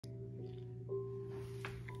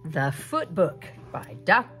The Foot Book by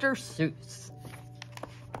Dr. Seuss.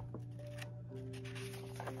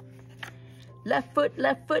 Left foot,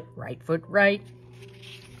 right.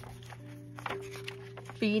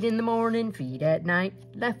 Feet in the morning, feet at night.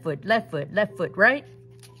 Left foot, right.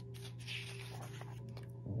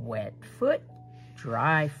 Wet foot,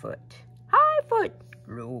 dry foot. High foot,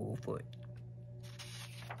 low foot.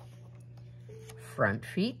 Front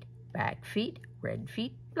feet, back feet, red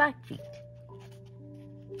feet, black feet.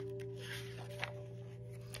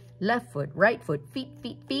 Left foot, right foot,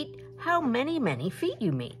 feet. How many feet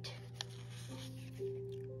you meet?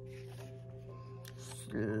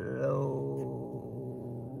 Slow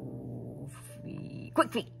feet,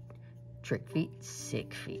 quick feet, trick feet,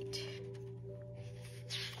 sick feet.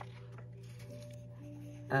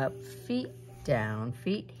 Up feet, down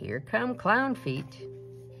feet, here come clown feet.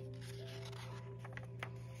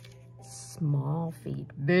 Small feet,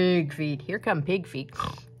 big feet, here come pig feet.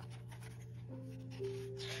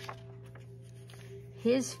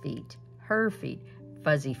 His feet, her feet,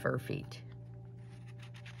 fuzzy fur feet.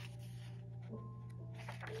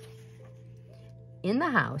 In the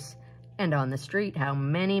house and on the street, how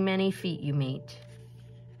many feet you meet.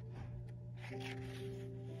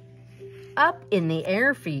 Up in the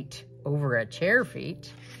air feet, over a chair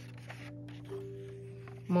feet.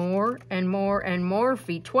 More and more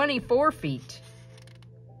feet, 24 feet.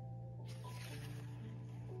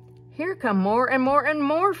 Here come more and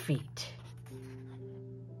more feet.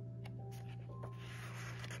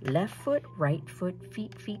 Left foot, right foot,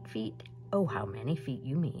 feet. Oh, how many feet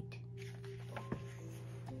you meet.